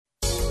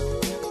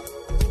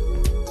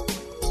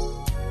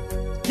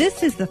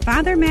This is the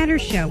Father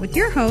Matters Show with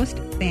your host,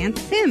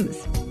 Vance Sims.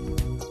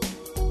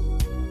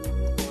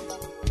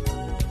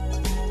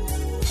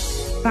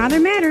 Father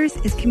Matters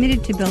is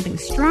committed to building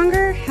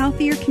stronger,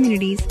 healthier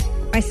communities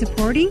by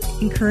supporting,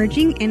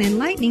 encouraging, and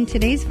enlightening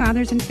today's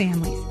fathers and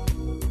families.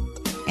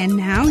 And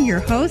now, your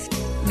host,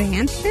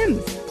 Vance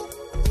Sims.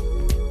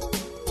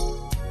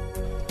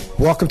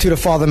 Welcome to the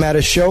Father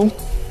Matters Show.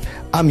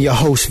 I'm your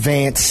host,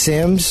 Vance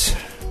Sims.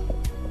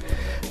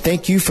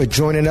 Thank you for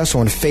joining us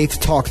on Faith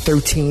Talk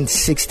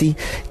 1360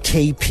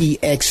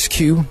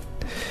 KPXQ.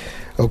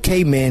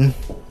 Okay, men.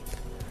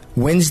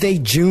 Wednesday,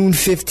 June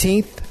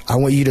 15th, I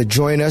want you to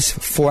join us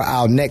for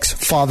our next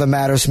Father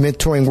Matters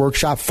Mentoring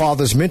Workshop,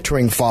 Fathers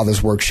Mentoring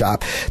Fathers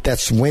Workshop.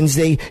 That's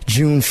Wednesday,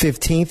 June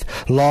 15th.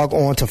 Log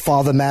on to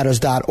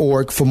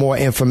fathermatters.org for more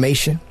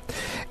information.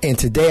 And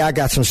today I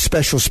got some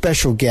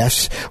special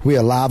guests. We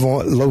are live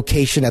on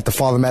location at the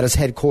Father Matters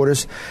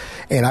headquarters.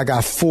 And I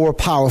got 4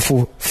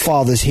 powerful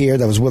fathers here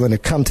that was willing to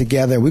come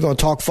together. And we're going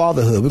to talk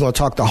fatherhood. We're going to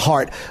talk the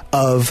heart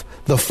of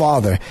the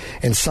father.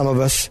 And some of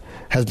us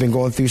has been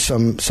going through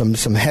some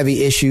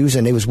heavy issues,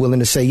 and they was willing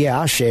to say, yeah,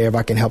 I'll share if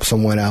I can help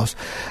someone else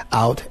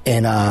out.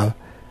 And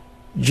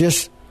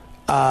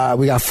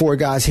we got 4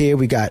 guys here.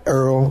 We got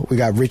Earl, we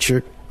got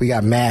Richard, we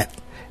got Matt,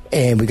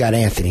 and we got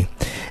Anthony.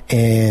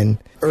 And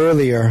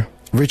earlier,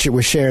 Richard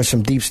was sharing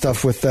some deep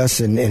stuff with us,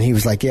 and he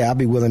was like, yeah, I'll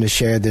be willing to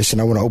share this,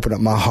 and I want to open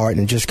up my heart.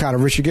 And just kind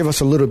of, Richard, give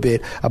us a little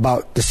bit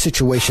about the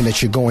situation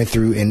that you're going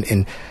through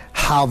and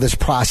how this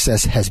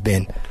process has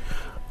been.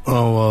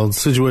 Oh, well, the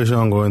situation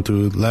I'm going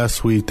through,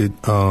 last week,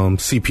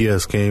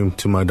 CPS came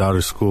to my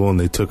daughter's school, and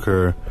they took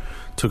her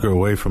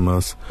away from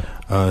us.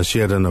 She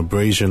had an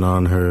abrasion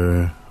on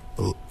her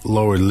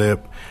lower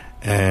lip,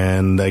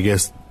 and I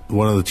guess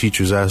one of the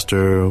teachers asked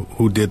her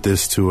who did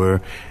this to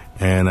her.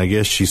 And I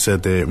guess she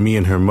said that me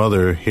and her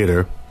mother hit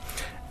her,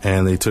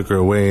 and they took her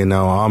away. And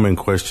now I'm in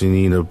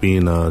questioning of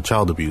being a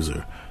child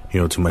abuser,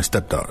 to my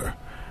stepdaughter.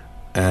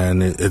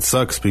 And it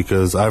sucks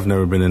because I've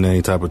never been in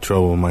any type of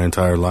trouble in my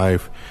entire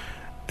life.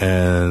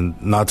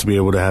 And not to be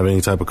able to have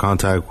any type of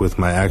contact with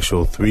my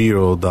actual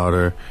 3-year-old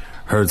daughter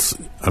hurts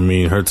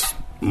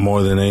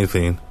more than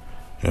anything.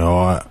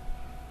 I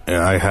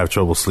have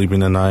trouble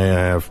sleeping at night. I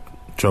have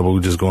trouble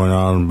just going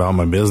on about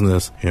my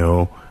business,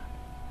 and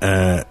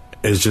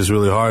it's just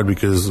really hard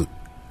because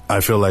I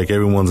feel like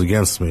everyone's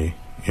against me,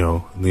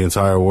 the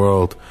entire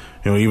world.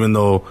 Even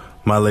though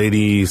my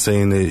lady is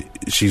saying that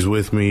she's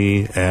with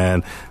me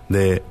and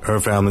that her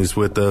family's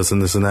with us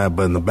and this and that,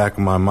 but in the back of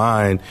my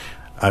mind,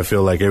 I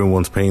feel like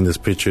everyone's painting this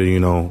picture,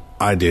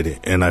 I did it.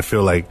 And I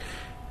feel like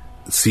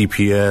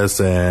CPS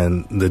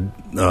and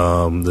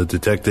the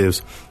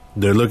detectives,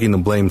 they're looking to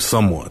blame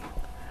someone.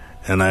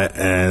 And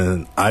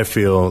I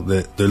feel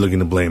that they're looking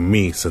to blame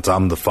me since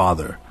I'm the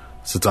father.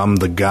 Since I'm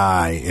the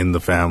guy in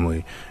the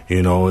family,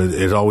 it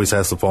always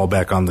has to fall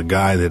back on the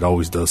guy that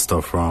always does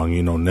stuff wrong,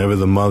 never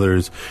the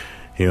mothers,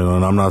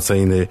 and I'm not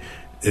saying that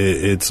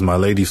it's my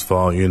lady's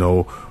fault,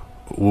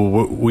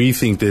 we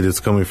think that it's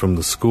coming from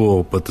the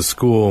school, but the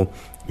school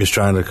is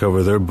trying to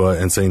cover their butt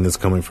and saying it's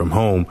coming from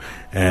home.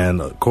 And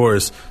of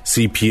course,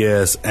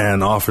 CPS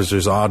and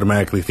officers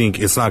automatically think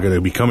it's not going to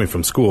be coming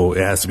from school.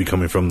 It has to be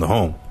coming from the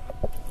home.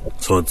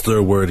 So it's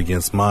their word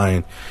against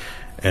mine.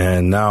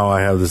 And now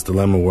I have this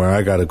dilemma where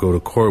I got to go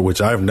to court,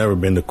 which I've never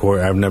been to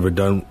court. I've never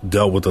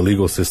dealt with the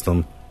legal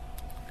system.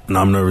 And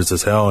I'm nervous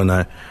as hell, and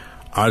I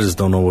just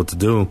don't know what to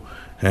do.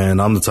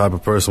 And I'm the type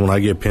of person, when I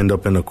get pinned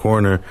up in a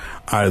corner,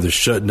 I either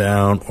shut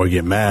down or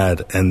get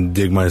mad and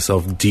dig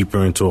myself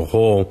deeper into a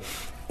hole,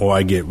 or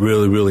I get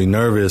really, really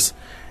nervous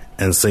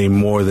and say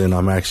more than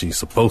I'm actually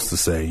supposed to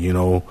say,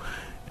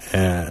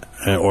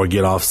 or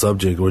get off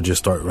subject or just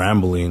start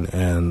rambling.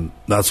 And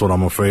that's what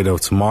I'm afraid of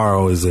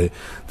tomorrow, is that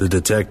the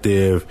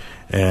detective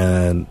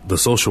and the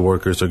social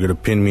workers are going to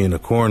pin me in a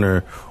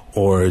corner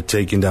or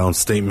taking down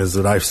statements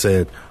that I've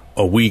said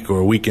a week or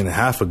a week and a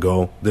half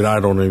ago that I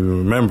don't even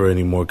remember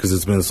anymore because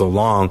it's been so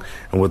long.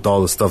 And with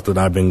all the stuff that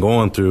I've been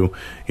going through,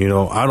 I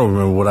don't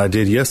remember what I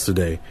did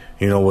yesterday,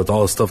 with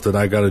all the stuff that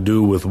I got to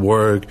do with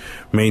work,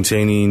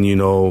 maintaining,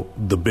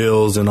 the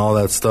bills and all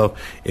that stuff.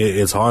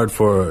 It's hard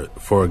for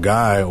a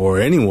guy or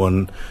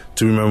anyone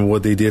to remember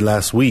what they did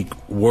last week,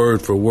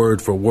 word for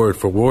word for word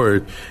for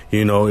word,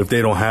 if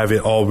they don't have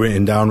it all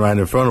written down right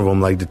in front of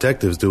them like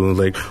detectives do. And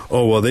like,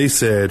 oh, well, they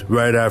said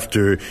right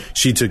after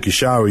she took a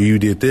shower, you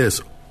did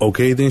this.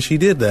 Okay, then she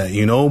did that,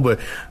 but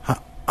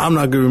I'm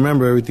not going to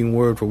remember everything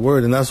word for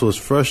word. And that's what's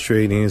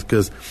frustrating, is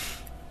because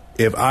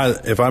if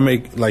I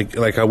make,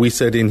 like how we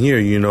said in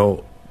here,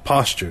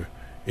 posture,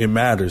 it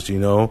matters,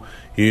 your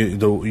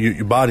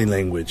body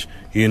language,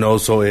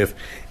 so if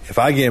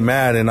I get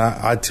mad and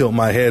I tilt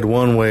my head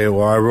one way,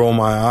 or I roll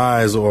my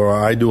eyes, or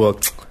I do a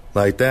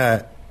like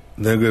that,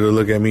 they're going to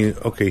look at me,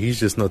 okay, he's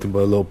just nothing but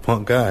a little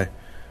punk guy,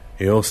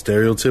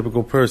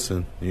 stereotypical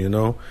person,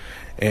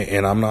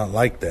 and I'm not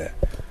like that.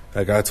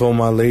 Like I told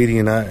my lady,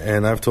 and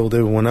I've told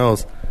everyone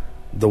else,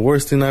 the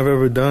worst thing I've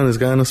ever done is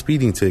gotten a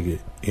speeding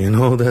ticket.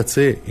 That's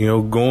it.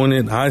 Going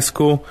in high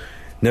school,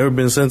 Never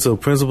been sent to a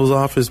principal's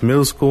office.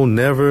 Middle school,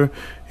 never.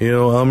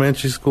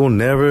 Elementary school,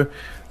 never.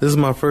 This is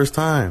my first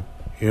time,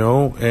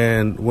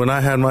 And when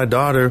I had my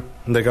daughter,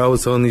 like I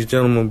was telling these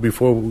gentlemen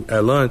before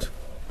at lunch,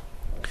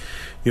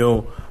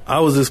 I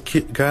was this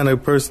kind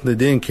of person that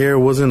didn't care,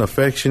 wasn't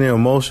affectionate,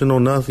 emotional,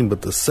 nothing.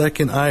 But the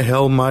second I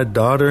held my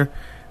daughter,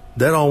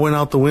 that all went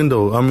out the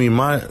window. I mean,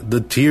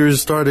 the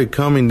tears started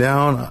coming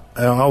down.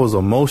 I was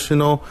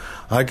emotional.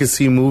 I could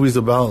see movies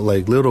about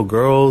like little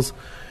girls,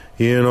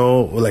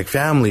 like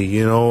family,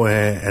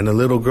 and a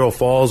little girl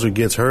falls or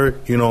gets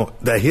hurt.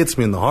 That hits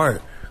me in the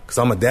heart because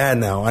I'm a dad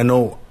now. I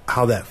know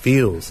how that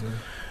feels,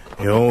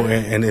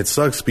 and it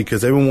sucks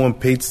because everyone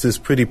paints this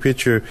pretty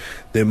picture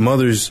that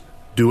mothers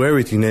do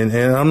everything. And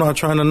I'm not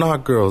trying to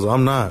knock girls.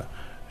 I'm not,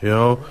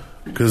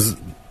 because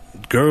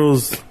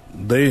girls,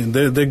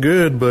 they're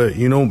good, but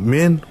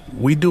men,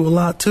 we do a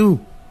lot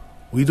too.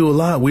 We do a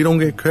lot. We don't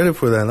get credit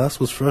for that. And that's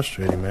what's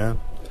frustrating, man.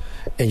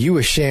 And you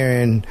were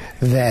sharing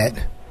that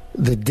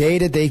the day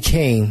that they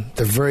came,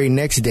 the very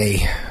next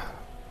day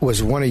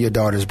was one of your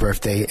daughter's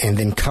birthday, and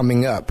then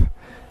coming up.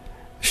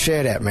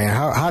 Share that, man.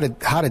 How did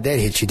that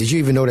hit you? Did you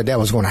even know that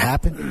was going to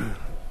happen?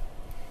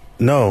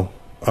 No.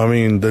 I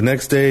mean, the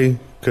next day,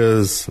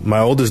 because my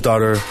oldest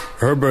daughter,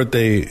 her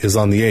birthday is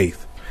on the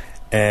 8th,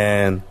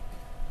 and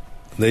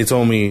they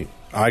told me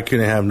I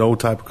couldn't have no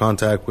type of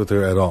contact with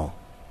her at all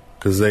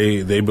because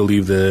they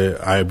believed that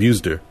I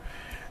abused her.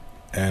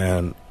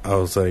 And I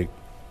was like,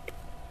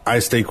 I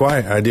stayed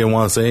quiet. I didn't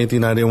want to say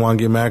anything. I didn't want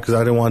to get mad because I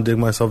didn't want to dig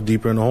myself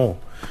deeper in the hole.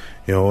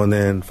 And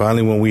then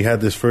finally when we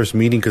had this first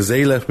meeting, because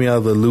they left me out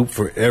of the loop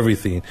for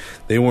everything.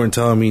 They weren't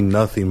telling me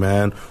nothing,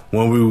 man.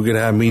 When we were going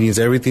to have meetings,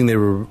 everything, they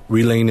were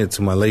relaying it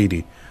to my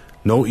lady.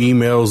 No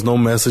emails, no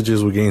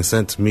messages were getting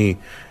sent to me.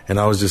 And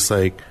I was just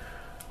like,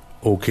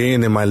 okay.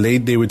 And then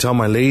they would tell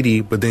my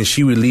lady, but then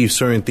she would leave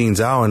certain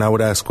things out, and I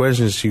would ask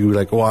questions. She would be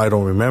like, I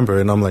don't remember.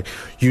 And I'm like,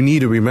 you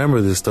need to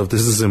remember this stuff.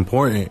 This is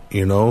important,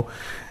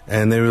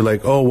 And they were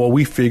like,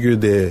 we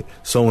figured that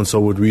so-and-so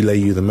would relay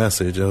you the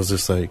message. I was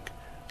just like,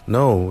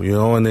 no,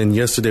 And then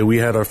yesterday we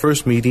had our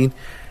first meeting,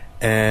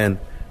 and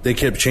they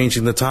kept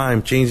changing the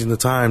time.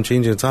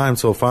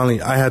 So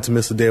finally I had to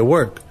miss a day of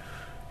work,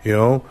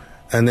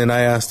 And then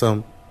I asked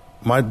them,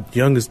 my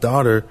youngest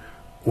daughter,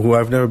 who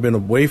I've never been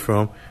away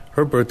from,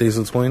 her birthday's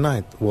the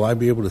 29th. Will I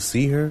be able to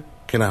see her?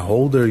 Can I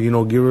hold her,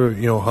 give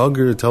her, hug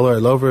her, tell her I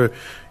love her,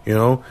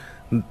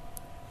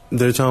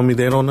 They're telling me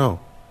they don't know.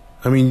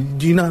 I mean,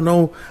 do you not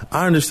know?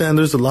 I understand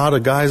there's a lot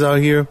of guys out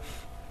here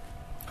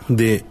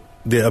that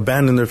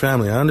abandon their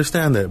family. I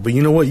understand that. But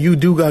you know what? You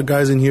do got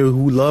guys in here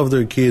who love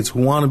their kids,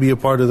 who want to be a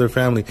part of their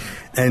family.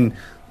 And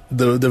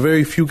the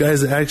very few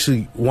guys that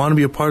actually want to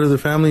be a part of their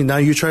family, now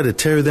you try to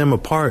tear them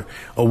apart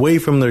away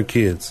from their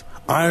kids.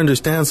 I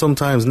understand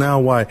sometimes now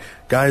why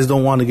guys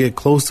don't want to get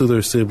close to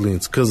their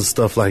siblings because of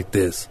stuff like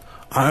this.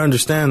 I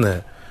understand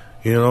that.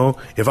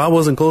 If I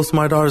wasn't close to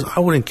my daughters, I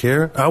wouldn't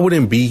care. I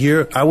wouldn't be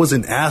here. I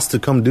wasn't asked to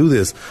come do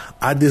this.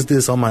 I did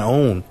this on my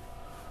own.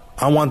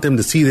 I want them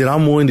to see that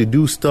I'm willing to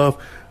do stuff,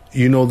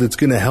 that's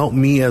going to help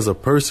me as a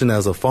person,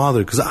 as a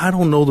father, because I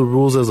don't know the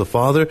rules as a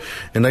father.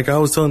 And like I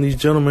was telling these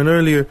gentlemen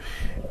earlier,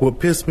 what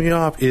pissed me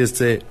off is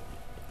that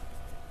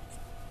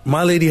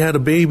my lady had a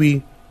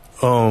baby,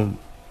 our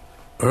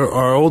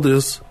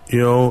oldest,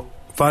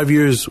 5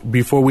 years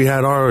before we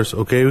had ours,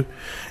 okay?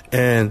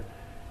 And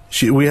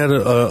we had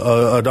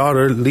a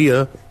daughter,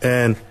 Leah,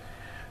 and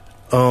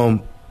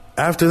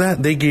after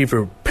that, they gave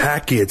her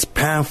packets,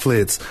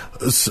 pamphlets,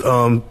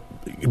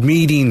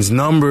 meetings,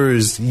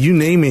 numbers, you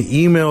name it,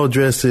 email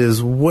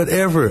addresses,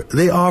 whatever.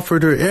 They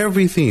offered her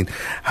everything.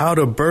 How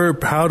to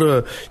burp, how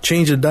to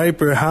change a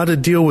diaper, how to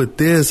deal with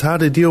this, how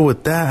to deal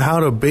with that, how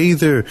to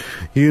bathe her,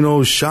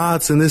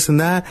 shots and this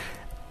and that.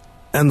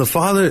 And the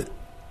father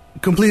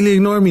completely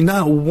ignored me.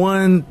 Not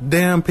one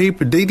damn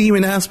paper. They didn't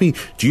even ask me,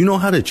 do you know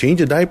how to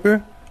change a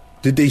diaper?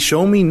 Did they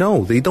show me?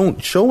 No, they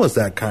don't show us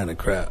that kind of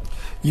crap.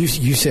 You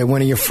said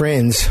one of your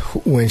friends,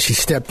 when she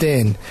stepped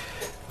in,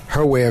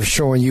 her way of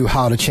showing you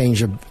how to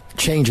change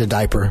a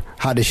diaper,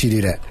 how did she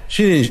do that?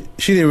 She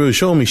didn't really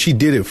show me. She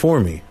did it for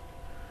me.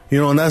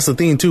 And that's the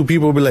thing too.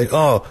 People will be like,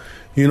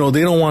 they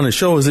don't want to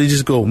show us. They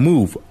just go,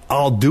 move.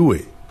 I'll do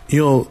it.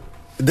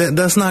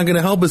 That's not going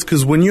to help us,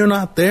 because when you're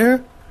not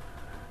there,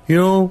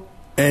 and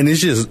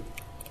it's just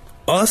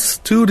us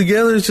two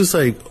together, it's just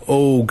like,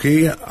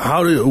 okay,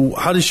 how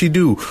does she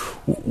do?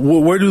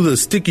 Where do the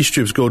sticky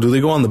strips go? Do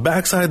they go on the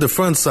back side, the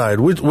front side?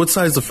 What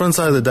side's the front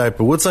side of the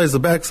diaper? What side's the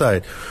back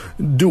side?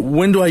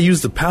 When do I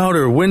use the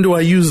powder? When do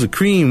I use the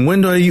cream?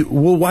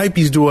 What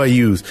wipes do I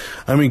use?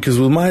 I mean, because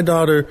with my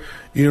daughter,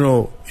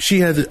 she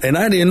had to, and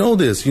I didn't know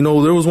this. There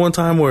was one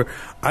time where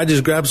I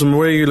just grabbed some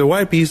regular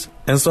wipes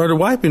and started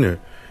wiping her.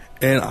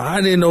 And I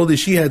didn't know that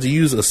she had to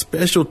use a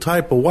special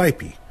type of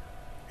wipey.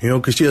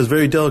 Because she has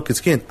very delicate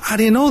skin. I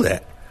didn't know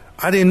that.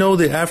 I didn't know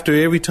that after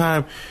every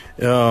time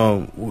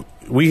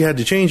we had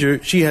to change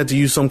her, she had to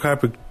use some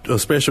type of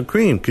special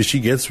cream because she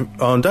gets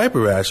diaper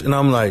rash. And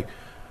I'm like,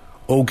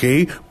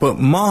 okay, but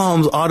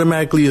moms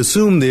automatically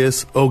assume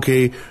this,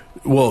 okay,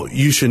 well,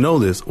 you should know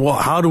this. Well,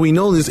 how do we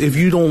know this if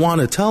you don't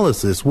want to tell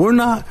us this?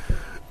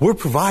 We're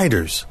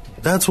providers.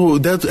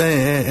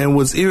 And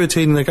what's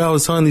irritating, like I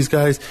was telling these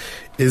guys,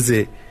 is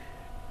that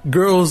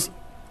girls,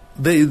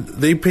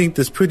 they paint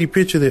this pretty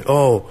picture that,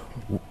 oh,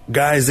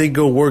 guys, they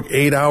go work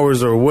 8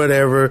 hours or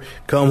whatever,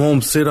 come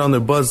home, sit on their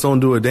butts, don't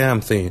do a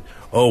damn thing.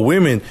 Oh,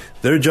 women,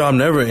 their job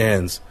never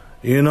ends.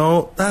 You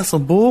know, that's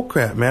some bull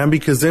crap, man,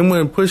 because then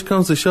when push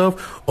comes to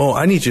shove, oh,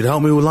 I need you to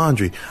help me with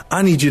laundry.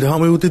 I need you to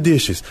help me with the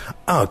dishes.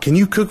 Oh, can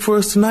you cook for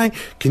us tonight?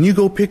 Can you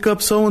go pick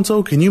up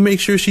so-and-so? Can you make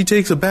sure she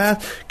takes a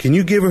bath? Can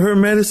you give her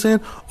medicine?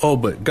 Oh,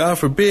 but God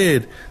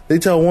forbid, we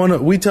tell one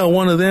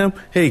of them,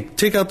 hey,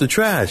 take out the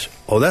trash.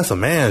 Oh, that's a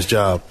man's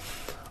job.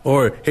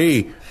 Or,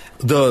 hey,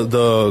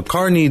 the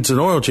car needs an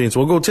oil change,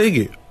 so we'll go take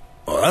it.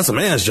 Oh, that's a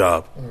man's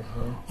job.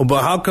 Mm-hmm.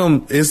 But how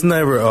come it's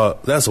never,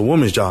 that's a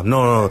woman's job?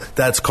 No,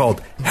 that's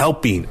called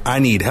helping. I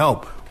need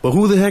help. But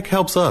who the heck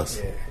helps us?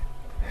 Yeah.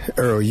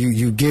 Earl,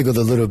 you giggled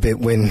a little bit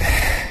when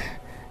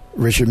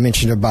Richard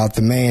mentioned about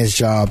the man's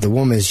job, the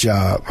woman's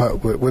job.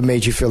 What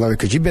made you feel like,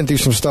 because you've been through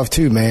some stuff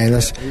too, man.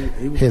 Let's hear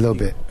a little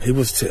bit. He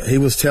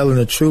was telling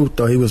the truth,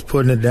 though. He was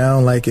putting it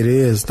down like it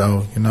is,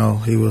 though. You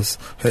know,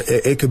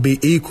 it could be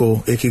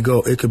equal. It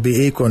could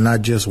be equal,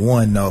 not just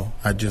one, though.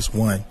 Not just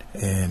one.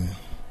 And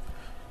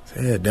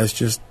yeah, that's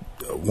just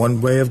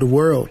one way of the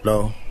world,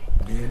 though.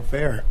 Being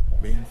fair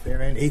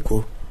and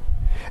equal.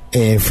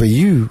 And for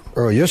you,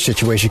 Earl, your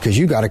situation, because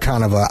you got a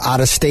kind of a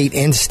out-of-state,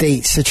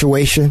 in-state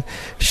situation,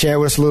 share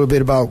with us a little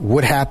bit about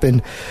what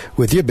happened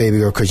with your baby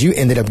girl, because you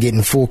ended up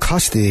getting full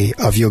custody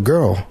of your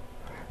girl.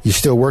 You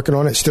still working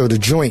on it? Still the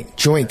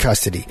joint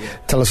custody.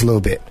 Tell us a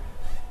little bit.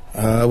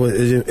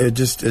 It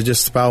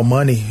just about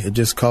money. It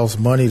just costs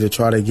money to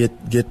try to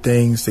get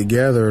things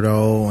together,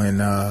 though,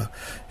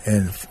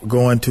 and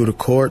going to the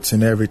courts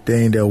and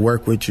everything. They'll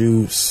work with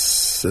you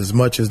as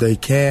much as they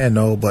can,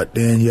 though. But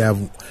then you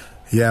have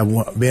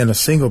being a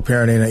single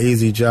parent ain't an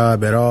easy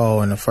job at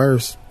all. In the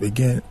first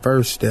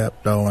step,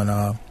 though,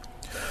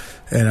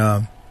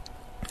 and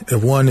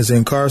if one is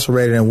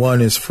incarcerated and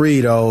one is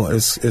free, though,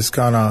 it's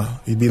kind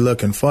of, you'd be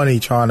looking funny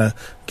trying to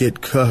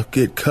get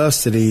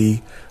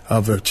custody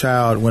of a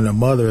child when the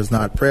mother is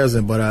not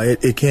present. But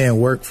it can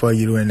work for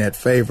you in that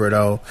favor,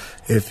 though,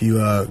 if you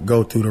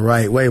go through the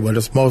right way. But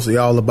it's mostly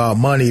all about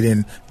money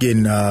than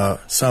getting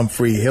some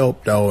free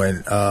help, though,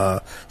 in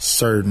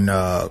certain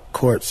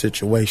court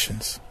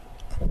situations.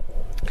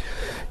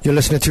 You're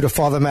listening to the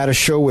Father Matters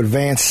Show with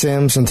Vance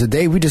Sims, and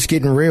today we're just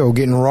getting real,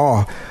 getting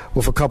raw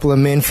with a couple of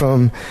men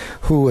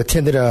who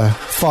attended a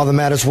Father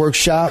Matters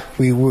workshop.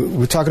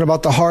 We're talking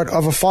about the heart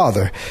of a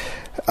father.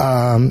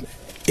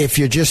 If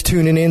you're just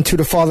tuning in to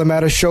the Father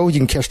Matters Show, you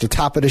can catch the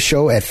top of the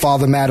show at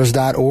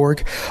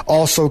fathermatters.org.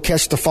 Also,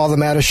 catch the Father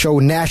Matters Show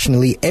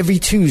nationally every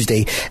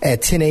Tuesday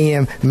at 10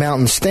 a.m.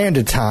 Mountain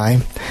Standard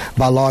Time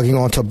by logging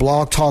on to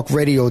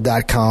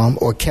blogtalkradio.com,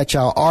 or catch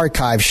our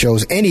archive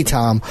shows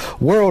anytime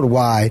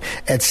worldwide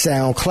at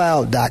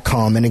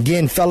soundcloud.com. And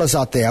again, fellas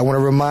out there, I want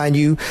to remind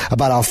you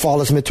about our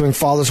Fathers Mentoring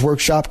Fathers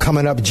Workshop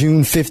coming up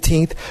June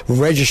 15th.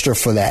 Register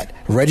for that.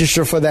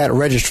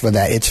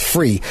 It's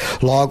free.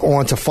 Log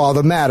on to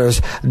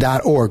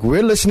fathermatters.org.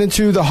 We're listening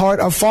to the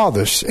heart of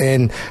fathers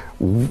and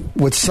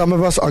what some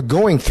of us are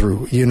going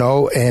through, you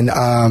know,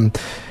 and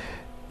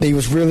they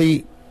was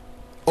really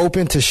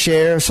open to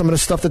share some of the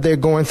stuff that they're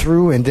going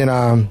through. And then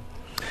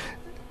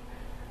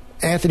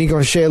Anthony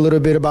going to share a little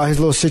bit about his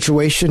little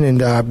situation,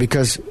 and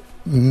because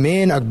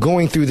men are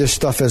going through this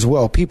stuff as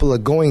well. People are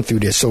going through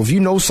this. So if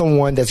you know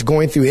someone that's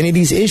going through any of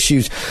these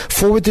issues,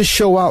 forward this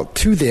show out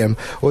to them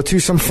or to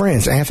some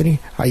friends. Anthony,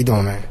 how you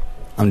doing, man?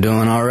 I'm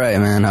doing all right,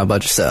 man. How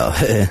about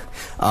yourself?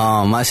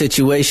 My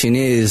situation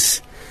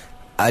is,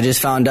 I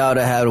just found out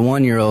I had a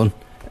 1-year-old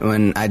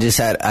when I just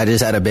had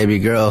a baby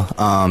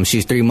girl.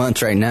 She's 3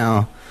 months right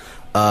now.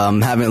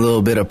 Having a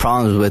little bit of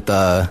problems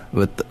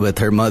with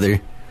her mother,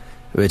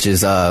 which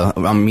is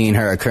me and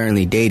her are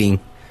currently dating.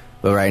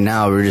 But right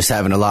now we're just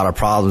having a lot of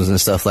problems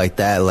and stuff like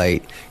that,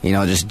 like, you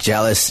know, just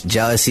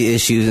jealousy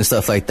issues and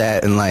stuff like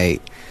that. And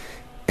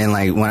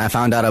when I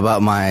found out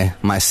about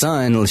my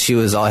son, she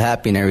was all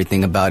happy and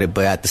everything about it,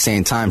 but at the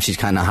same time she's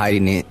kind of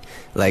hiding it,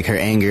 like her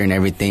anger and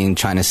everything,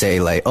 trying to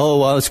say like, oh,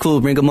 well, it's cool,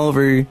 bring him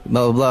over,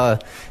 blah blah blah,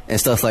 and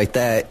stuff like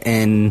that.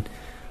 And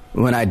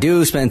when I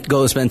do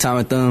go spend time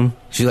with them,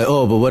 she's like,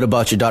 oh, but what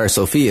about your daughter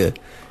Sophia?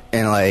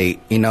 And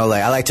like, you know,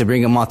 like I like to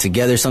bring them all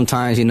together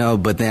sometimes, you know,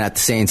 but then at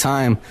the same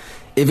time,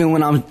 even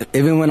when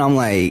I'm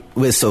like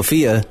with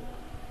Sophia,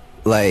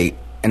 like,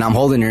 and I'm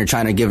holding her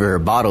trying to give her a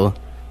bottle,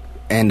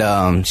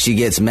 and she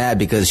gets mad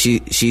because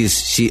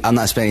I'm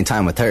not spending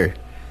time with her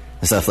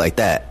and stuff like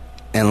that.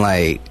 And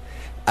like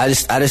I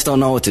just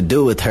don't know what to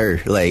do with her.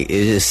 Like,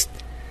 it just,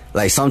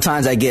 like,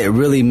 sometimes I get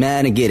really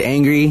mad and get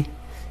angry,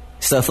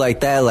 stuff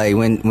like that. Like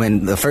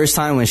when the first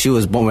time when she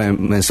was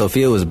born, when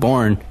Sophia was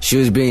born, she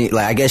was being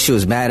like, I guess she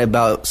was mad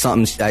about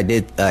something I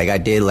did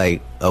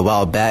like a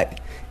while back,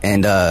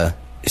 and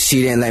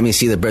she didn't let me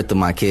see the birth of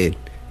my kid.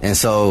 And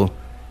so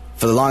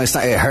for the longest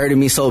time, it hurted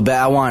me so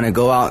bad. I wanted to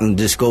go out and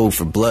just go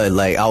for blood.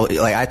 Like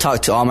I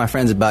talked to all my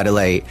friends about it.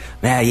 Like,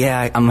 man,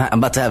 yeah, I'm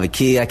about to have a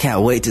kid. I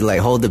can't wait to like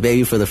hold the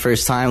baby for the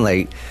first time.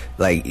 Like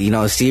you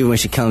know, see her when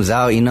she comes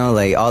out. You know,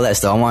 like all that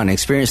stuff. I wanted to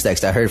experience that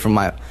because I heard from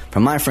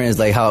my friends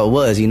like how it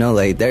was. You know,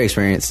 like their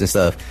experience and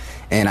stuff.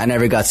 And I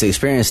never got to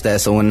experience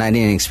that. So when I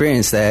didn't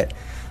experience that,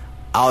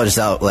 I was just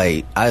out,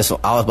 like, I was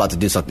about to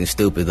do something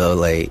stupid, though,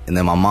 like, and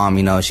then my mom,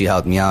 you know, she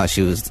helped me out.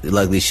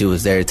 Luckily she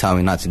was there to tell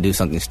me not to do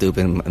something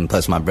stupid, and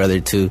plus my brother,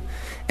 too.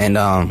 And,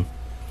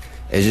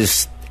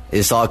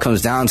 it all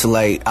comes down to,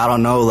 like, I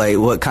don't know, like,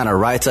 what kind of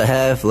rights I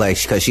have,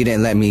 like, because she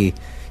didn't let me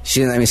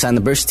sign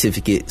the birth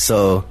certificate.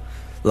 So,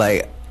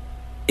 like,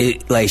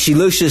 she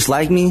looks just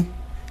like me.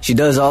 She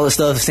does all the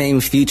stuff,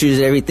 same features,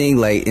 everything,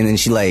 like, and then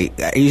she,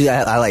 like,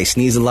 I like,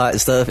 sneeze a lot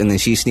and stuff, and then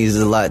she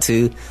sneezes a lot,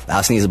 too.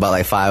 I'll sneeze about,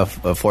 like,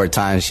 5 or 4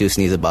 times. She'll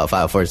sneeze about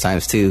 5 or 4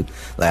 times, too.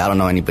 Like, I don't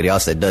know anybody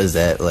else that does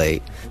that,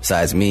 like,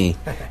 besides me.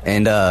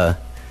 And,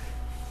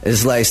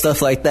 it's, like,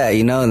 stuff like that,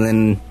 you know, and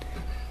then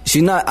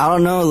I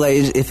don't know,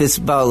 like, if it's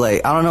about,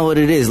 like, I don't know what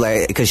it is,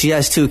 like, because she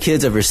has 2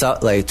 kids of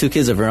herself, like, 2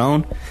 kids of her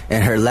own,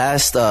 and her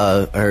last,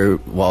 I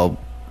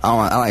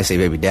don't like to say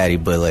baby daddy,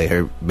 but, like,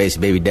 her basic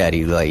baby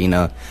daddy, like, you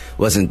know,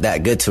 wasn't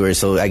that good to her.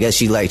 So I guess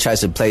she, like, tries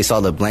to place all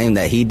the blame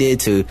that he did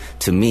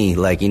to me,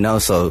 like, you know.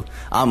 So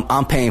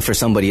I'm paying for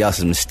somebody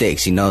else's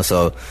mistakes, you know.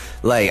 So,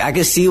 like, I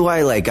can see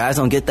why, like, guys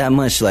don't get that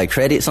much, like,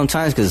 credit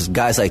sometimes, because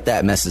guys like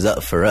that messes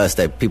up for us,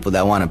 that people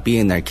that want to be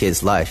in their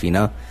kid's life, you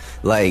know.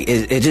 Like,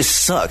 it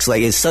just sucks.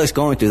 Like, it sucks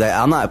going through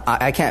that.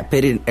 I can't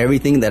put in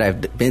everything that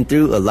I've been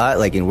through a lot,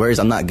 like, in words.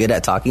 I'm not good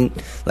at talking,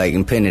 like,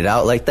 and putting it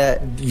out like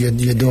that.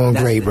 You're doing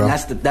great, bro.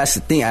 That's the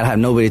thing. I have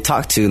nobody to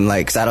talk to, and,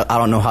 like, cause I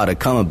don't know how to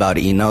come about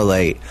it, you know?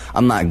 Like,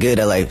 I'm not good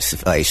at,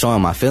 like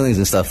showing my feelings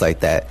and stuff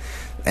like that.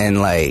 And,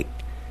 like,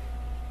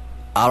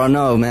 I don't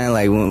know, man.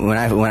 Like,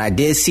 when I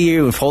did see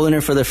her, holding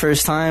her for the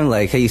first time,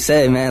 like how you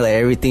said, man, like,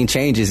 everything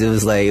changes.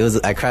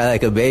 I cried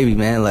like a baby,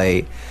 man.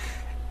 Like,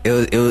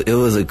 it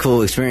was a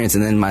cool experience.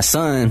 And then my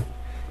son,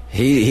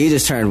 he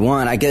just turned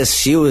 1. I guess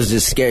she was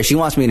just scared. She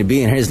wants me to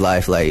be in his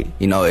life. Like,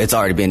 you know, it's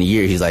already been a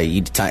year. He's like,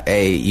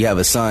 hey, you have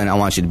a son. I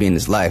want you to be in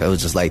his life. I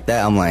was just like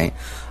that. I'm like,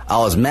 I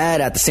was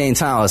mad at the same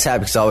time. I was happy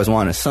because I always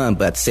wanted a son.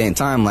 But at the same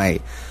time,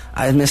 like,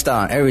 I missed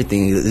out on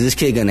everything. Is this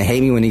kid going to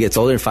hate me when he gets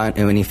older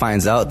and when he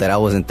finds out that I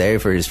wasn't there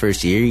for his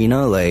first year, you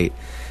know? Like,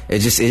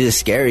 it's just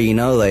scary, you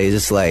know? Like, it's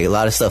just, like, a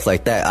lot of stuff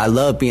like that. I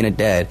love being a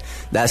dad.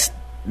 That's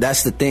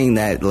the thing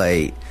that,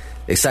 like,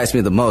 excites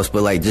me the most.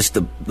 But, like, just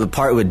the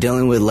part with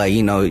dealing with, like,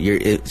 you know,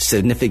 your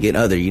significant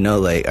other, you know,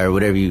 like, or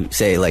whatever you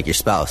say, like, your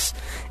spouse.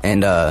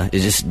 And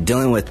it's just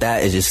dealing with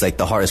that is just, like,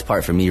 the hardest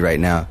part for me right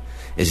now.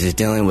 It's just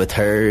dealing with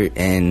her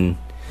and,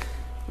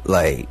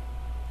 like,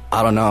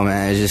 I don't know,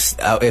 man. It's just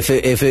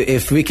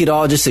if we could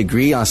all just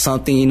agree on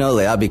something, you know,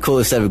 like, that'd be cool,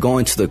 instead of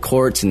going to the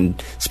courts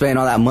and spending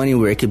all that money,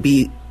 where it could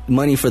be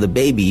money for the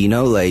baby, you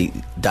know, like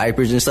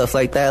diapers and stuff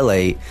like that.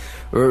 Like,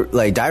 or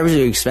like diapers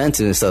are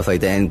expensive and stuff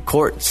like that. And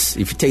courts,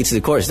 if you take to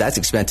the courts, that's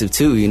expensive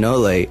too, you know.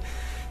 Like,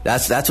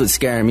 that's what's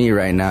scaring me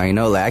right now, you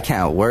know. Like, I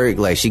can't work.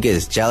 Like, she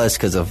gets jealous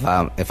because if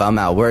I'm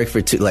at work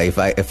for like,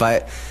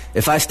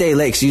 if I stay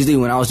late, cause usually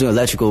when I was doing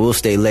electrical, we'll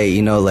stay late,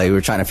 you know, like,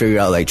 we're trying to figure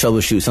out, like,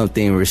 troubleshoot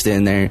something, we're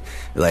sitting there,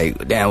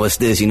 like, damn, what's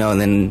this, you know,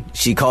 and then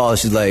she calls,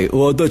 she's like,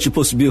 well, I thought you're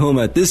supposed to be home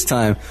at this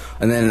time,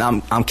 and then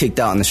I'm kicked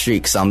out in the street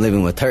because I'm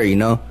living with her, you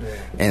know,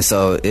 and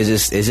so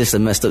it's just a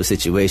messed up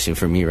situation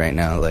for me right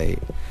now. Like,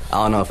 I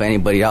don't know if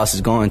anybody else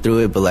is going through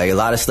it, but, like, a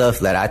lot of stuff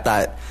that I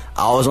thought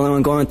I was the only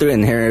one going through it,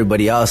 and hearing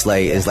everybody else,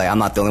 like, it's like I'm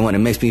not the only one. It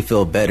makes me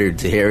feel better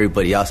to hear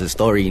everybody else's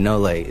story, you know,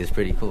 like, it's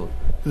pretty cool.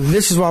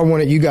 This is why I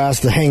wanted you guys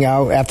to hang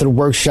out after the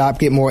workshop,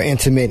 get more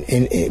intimate,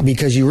 and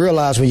because you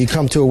realize when you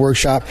come to a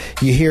workshop,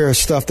 you hear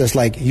stuff that's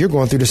like, you're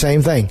going through the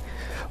same thing.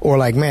 Or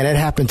like, man, that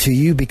happened to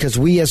you, because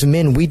we as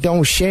men, we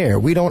don't share.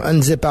 We don't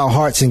unzip our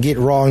hearts and get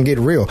raw and get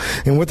real.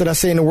 And what did I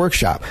say in the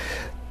workshop?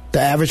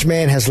 The average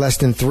man has less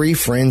than 3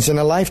 friends in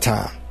a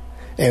lifetime.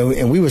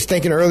 And we was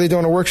thinking early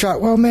during the workshop,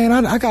 well, man,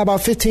 I got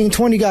about 15,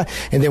 20 guys.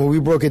 And then when we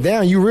broke it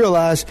down, you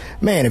realize,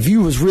 man, if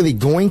you was really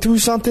going through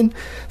something,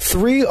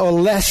 3 or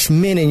less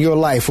men in your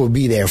life will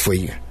be there for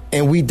you.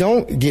 And we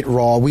don't get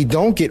raw. We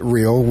don't get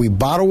real. We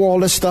bottle all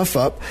this stuff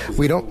up.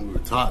 We don't. We were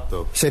taught,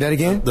 though. Say that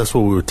again? That's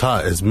what we were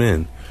taught as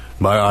men,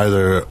 by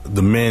either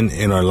the men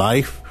in our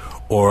life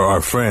or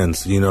our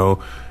friends, you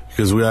know,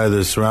 because we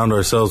either surround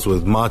ourselves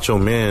with macho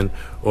men,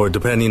 or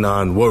depending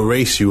on what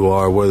race you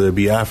are, whether it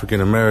be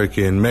African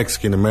American,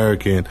 Mexican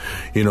American,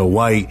 you know,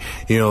 white,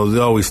 you know,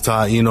 they always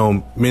taught, you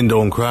know, men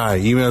don't cry.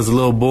 Even as a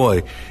little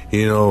boy,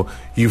 you know,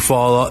 you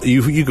fall,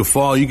 you could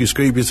fall, you could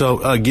scrape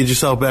yourself, get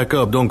yourself back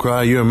up. Don't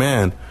cry. You're a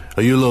man.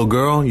 Are you a little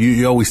girl?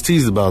 You always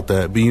tease about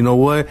that. But you know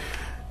what?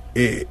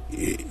 If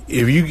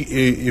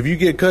you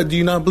get cut, do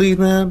you not bleed,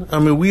 man? I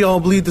mean, we all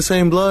bleed the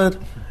same blood.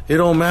 It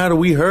don't matter.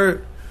 We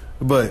hurt.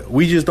 But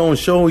we just don't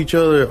show each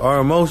other our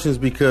emotions,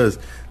 because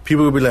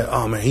people will be like,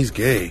 oh, man, he's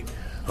gay.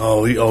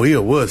 He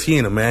a wuss. He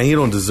ain't a man. He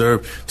don't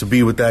deserve to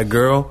be with that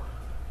girl.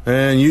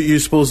 And you're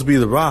supposed to be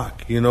the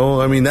rock, you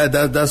know? I mean,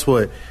 that's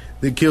what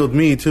that killed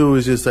me too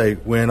is just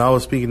like when I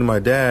was speaking to my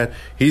dad,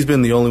 he's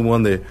been the only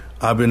one that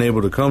I've been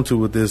able to come to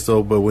with this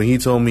though. But when he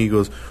told me, he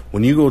goes,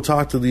 when you go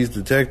talk to these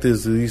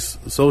detectives, these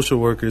social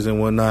workers and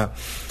whatnot,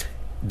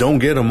 don't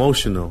get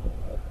emotional.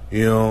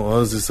 You know, I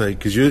was just like,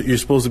 because you're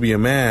supposed to be a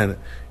man.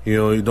 You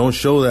know, you don't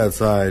show that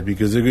side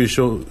because they're going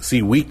to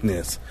see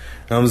weakness.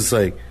 And I'm just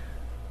like,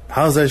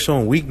 how's that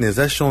showing weakness?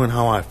 That's showing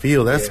how I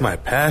feel. That's my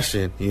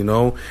passion, you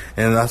know?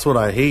 And that's what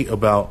I hate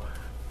about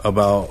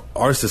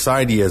our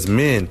society as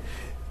men,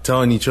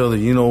 telling each other,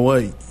 you know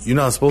what, you're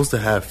not supposed to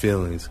have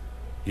feelings.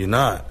 You're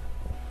not.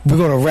 We're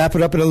going to wrap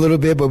it up in a little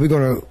bit, but we're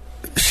going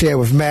to share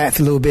with Matt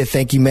a little bit.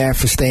 Thank you, Matt,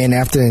 for staying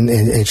after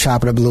and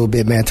chop it up a little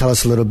bit, man. Tell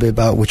us a little bit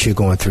about what you're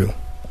going through.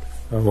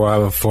 Well, I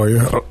have a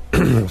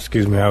 4-year-old,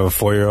 excuse me, I have a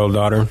 4-year-old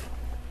daughter.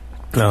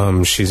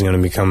 She's going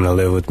to be coming to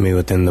live with me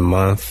within the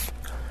month.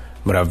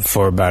 But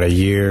for about a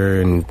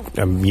year and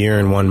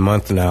 1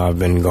 month now, I've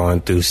been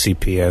going through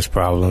CPS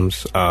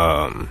problems.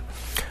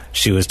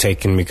 She was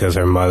taken because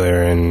her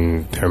mother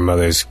and her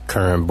mother's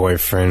current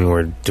boyfriend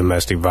were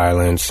domestic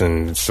violence,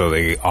 and so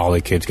all the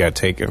kids got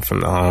taken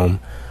from the home.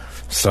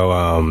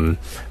 So,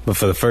 but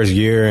for the first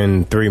year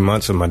and 3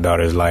 months of my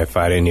daughter's life,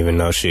 I didn't even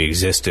know she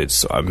existed.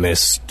 So I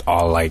missed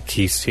all, like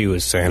he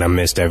was saying, I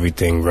missed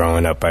everything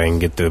growing up. I didn't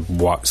get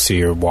to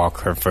see her walk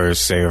her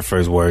first, say her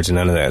first words,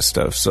 none of that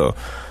stuff. So,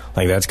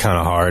 like, that's kind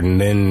of hard.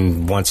 And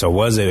then once I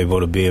was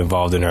able to be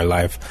involved in her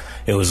life,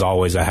 it was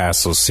always a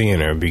hassle seeing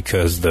her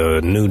because the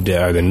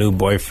new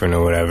boyfriend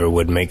or whatever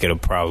would make it a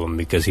problem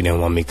because he didn't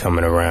want me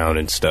coming around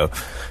and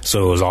stuff.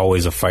 So it was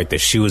always a fight that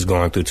she was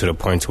going through to the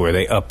point to where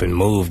they up and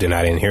moved, and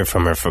I didn't hear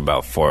from her for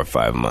about 4 or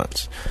 5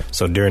 months.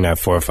 So during that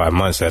 4 or 5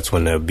 months, that's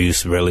when the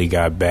abuse really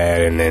got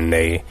bad, and then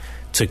they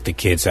took the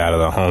kids out of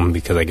the home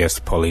because I guess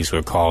the police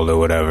were called or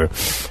whatever.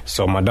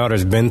 So my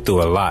daughter's been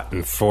through a lot,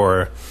 and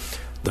for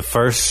the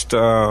first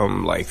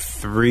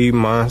 3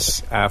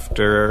 months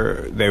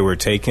after they were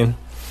taken,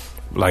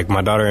 like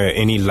my daughter,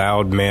 any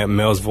loud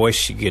male's voice,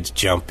 she gets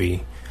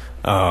jumpy.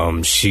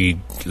 She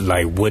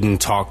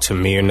wouldn't talk to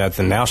me or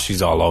nothing. Now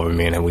she's all over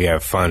me, and we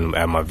have fun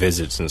at my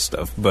visits and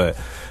stuff. But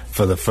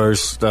for the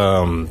first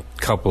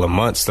couple of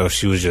months, though,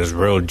 she was just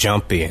real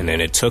jumpy. And then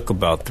it took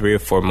about 3 or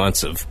 4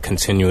 months of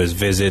continuous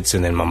visits,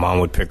 and then my mom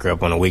would pick her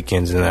up on the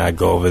weekends, and then I'd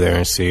go over there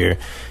and see her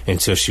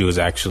until she was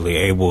actually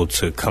able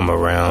to come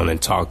around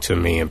and talk to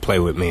me and play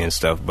with me and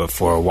stuff. But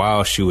for a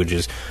while, she would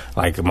just,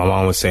 my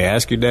mom would say,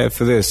 ask your dad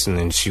for this, and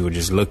then she would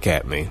just look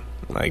at me,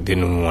 didn't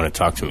even want to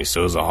talk to me.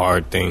 So it was a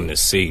hard thing to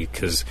see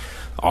because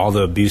all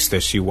the abuse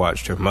that she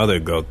watched her mother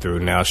go through,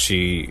 now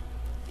she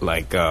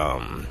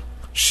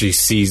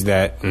sees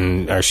that,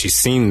 or she's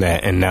seen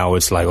that, and now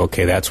it's like,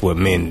 okay, that's what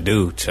men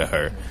do to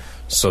her.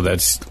 So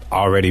that's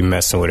already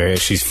messing with her.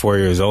 She's 4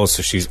 years old,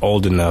 so she's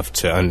old enough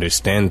to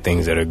understand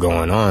things that are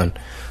going on.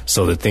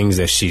 So the things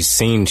that she's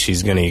seen,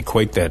 she's going to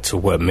equate that to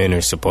what men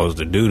are supposed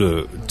to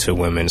do to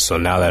women. So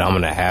now that I'm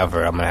going to have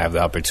her, I'm going to have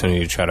the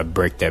opportunity to try to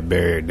break that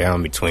barrier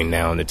down between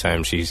now and the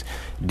time she's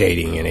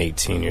dating and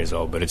 18 years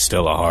old. But it's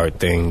still a hard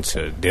thing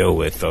to deal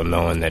with, though,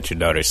 knowing that your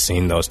daughter's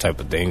seen those type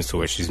of things to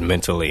where she's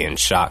mentally in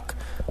shock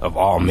of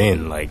all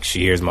men. Like,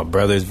 she hears my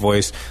brother's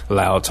voice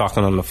loud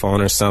talking on the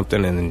phone or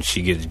something, and then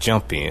she gets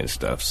jumpy and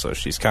stuff. So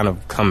she's kind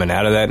of coming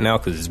out of that now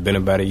because it's been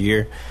about a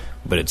year.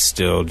 But it's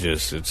still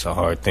it's a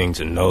hard thing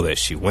to know that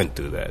she went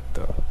through that,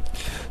 though.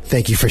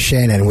 Thank you for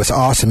sharing that. And what's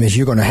awesome is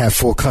you're going to have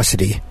full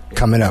custody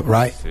coming up,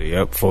 right?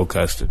 Yep, full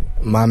custody.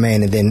 My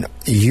man, and then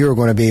you're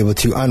going to be able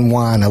to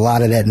unwind a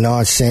lot of that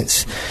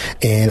nonsense.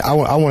 And I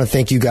want to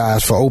thank you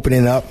guys for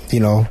opening up. You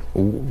know,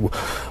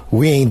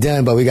 we ain't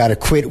done, but we got to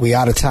quit. We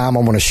out of time. I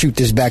want to shoot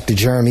this back to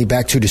Jeremy,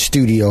 back to the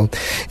studio.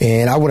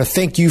 And I want to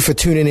thank you for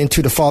tuning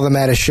into the Father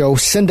Matters Show.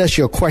 Send us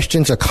your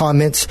questions or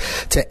comments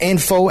to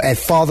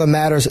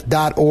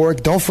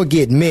info@fathermatters.org. Don't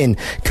forget, men,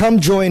 come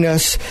join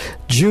us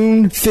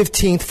June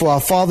 15th for our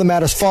Father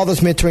Matters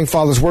Fathers Mentoring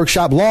Fathers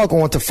Workshop. Log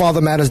on to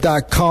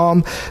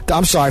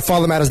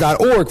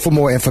fathermatters.org for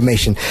more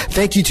information.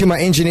 Thank you to my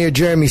engineer,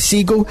 Jeremy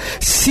Siegel.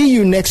 See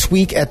you next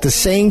week at the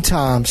same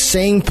time,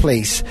 same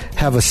place.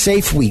 Have a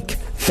safe week.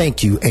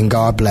 Thank you, and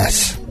God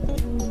bless.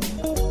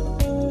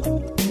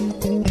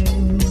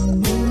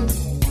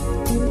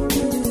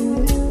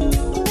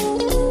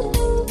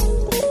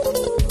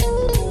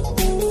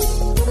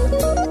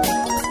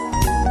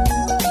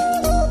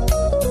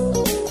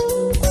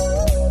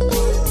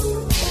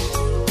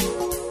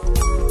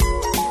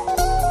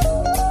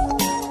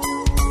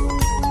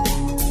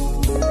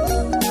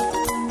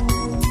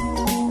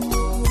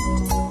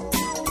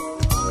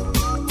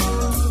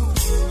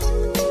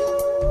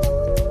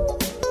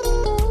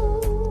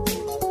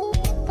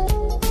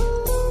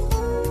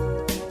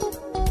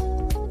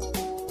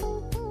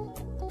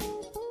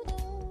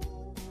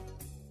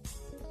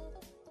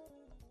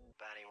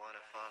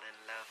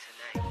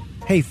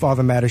 Hey,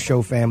 Father Matters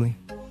Show family,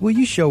 will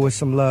you show us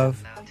some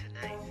love?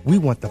 We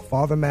want the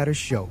Father Matters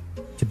Show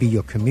to be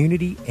your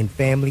community and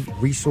family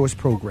resource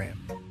program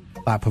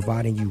by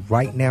providing you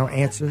right now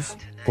answers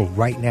for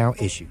right now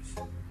issues.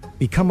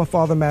 Become a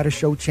Father Matters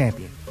Show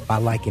champion by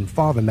liking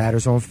Father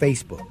Matters on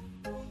Facebook.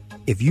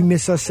 If you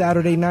miss us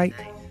Saturday night,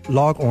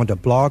 log on to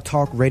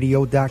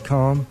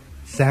blogtalkradio.com,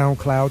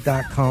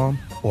 soundcloud.com,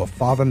 or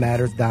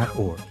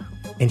fathermatters.org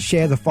and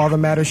share the Father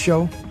Matters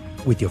Show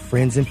with your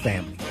friends and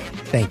family.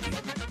 Thank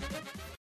you.